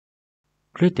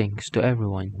Greetings to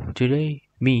everyone. Today,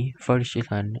 me, Farish,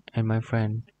 Ilhan, and my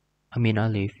friend Amin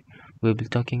Alif will be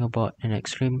talking about an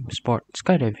extreme sport,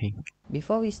 skydiving.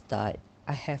 Before we start,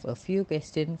 I have a few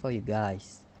questions for you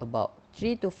guys. About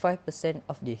 3 to 5%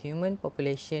 of the human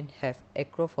population have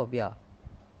acrophobia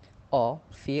or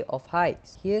fear of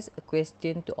heights. Here's a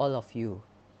question to all of you.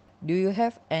 Do you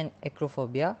have an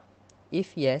acrophobia?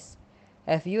 If yes,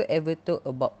 have you ever thought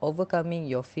about overcoming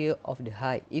your fear of the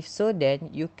height? If so, then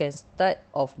you can start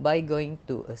off by going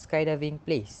to a skydiving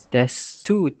place. There's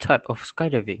two types of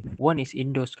skydiving. One is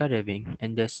indoor skydiving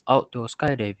and there's outdoor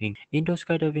skydiving. Indoor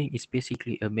skydiving is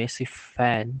basically a massive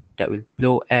fan that will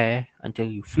blow air until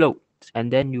you float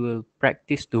and then you will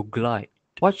practice to glide.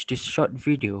 Watch this short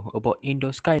video about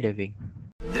indoor skydiving.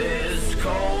 This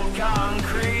cold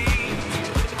concrete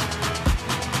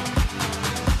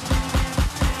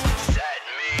set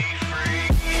me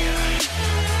free. This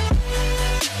cold concrete.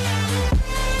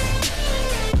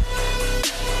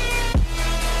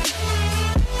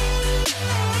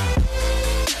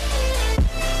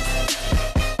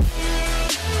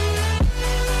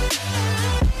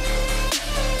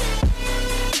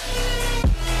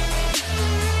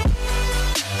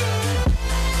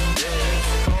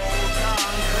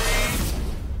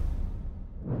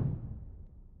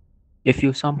 If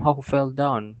you somehow fell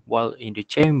down while in the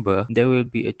chamber, there will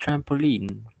be a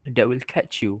trampoline that will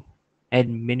catch you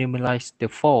and minimize the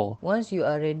fall. Once you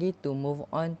are ready to move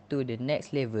on to the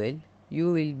next level,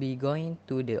 you will be going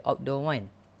to the outdoor one.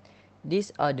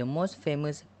 These are the most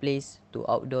famous place to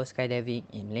outdoor skydiving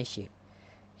in Malaysia.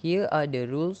 Here are the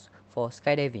rules for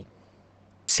skydiving.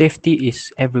 Safety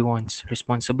is everyone's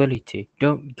responsibility.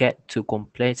 Don't get too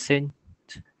complacent.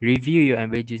 Review your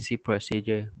emergency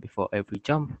procedure before every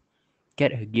jump.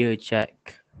 Get a gear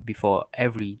check before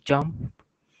every jump.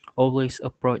 Always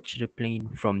approach the plane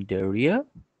from the rear.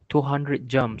 200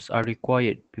 jumps are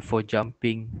required before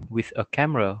jumping with a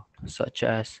camera, such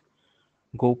as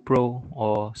GoPro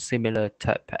or similar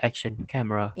type action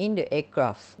camera. In the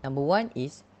aircraft, number 1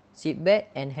 is seatbelt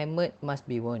and helmet must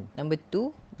be worn. Number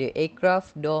 2, the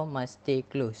aircraft door must stay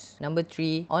closed. Number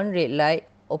 3, on red light,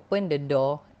 open the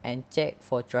door and check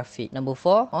for traffic. Number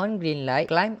 4, on green light,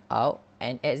 climb out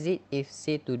and exit if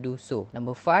safe to do so.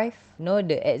 Number 5, know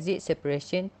the exit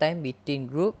separation time between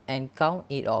group and count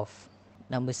it off.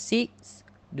 Number 6,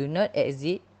 do not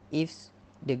exit if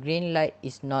the green light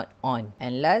is not on.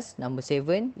 And last, number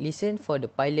 7, listen for the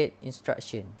pilot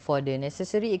instruction. For the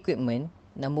necessary equipment,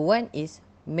 number 1 is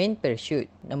main parachute.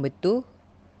 Number 2,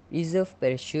 reserve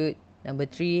parachute. Number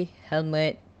 3,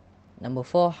 helmet. Number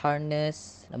 4,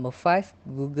 harness. Number 5,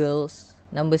 goggles.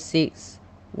 Number 6,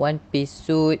 one-piece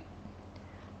suit.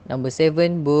 Number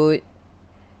 7, boot.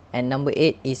 And number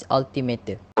 8 is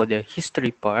altimeter. For the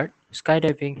history part,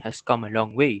 skydiving has come a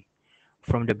long way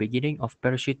from the beginning of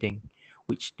parachuting,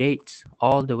 which dates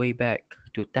all the way back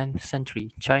to 10th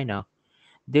century China.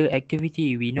 The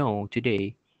activity we know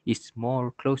today is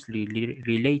more closely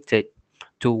related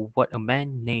to what a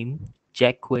man named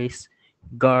Jacques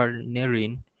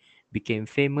Garnerin became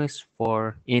famous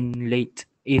for in late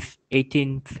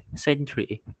 18th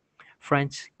century.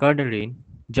 Franz Garnerin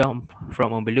jumped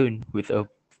from a balloon with a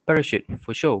parachute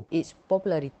for show. Its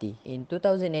popularity in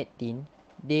 2018,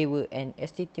 there were an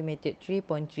estimated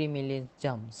 3.3 million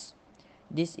jumps.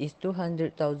 This is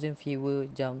 200,000 fewer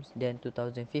jumps than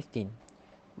 2015,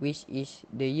 which is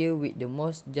the year with the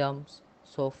most jumps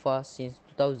so far since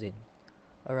 2000.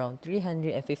 Around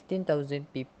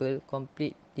 315,000 people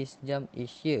complete this jump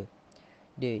each year.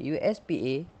 The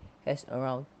USPA has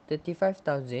around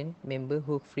 35,000 members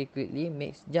who frequently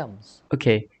make jumps.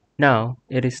 Okay, now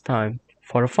it is time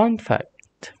for a fun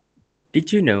fact.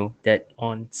 Did you know that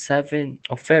on 7th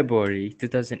of February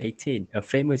 2018, a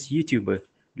famous YouTuber,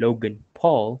 Logan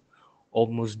Paul,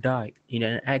 almost died in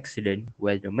an accident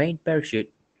where the main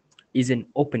parachute isn't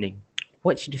opening?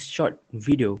 Watch this short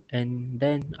video and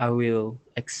then I will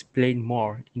explain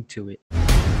more into it.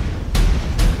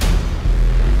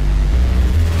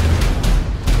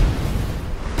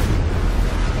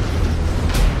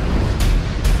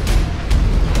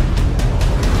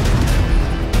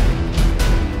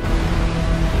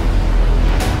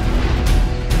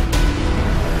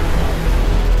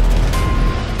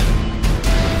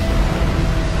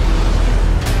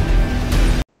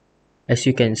 As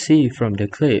you can see from the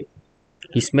clip,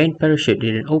 his main parachute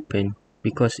didn't open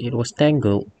because it was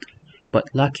tangled, but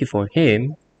lucky for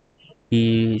him,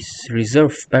 his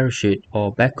reserve parachute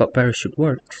or backup parachute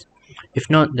works. If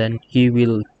not, then he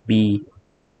will be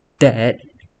dead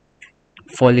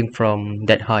falling from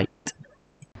that height.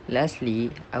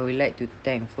 Lastly, I would like to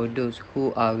thank for those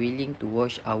who are willing to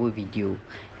watch our video,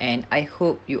 and I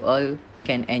hope you all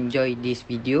can enjoy this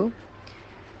video.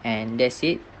 And that's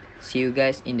it. See you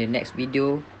guys in the next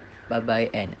video. Bye bye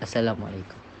and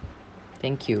Assalamualaikum.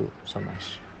 Thank you so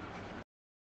much.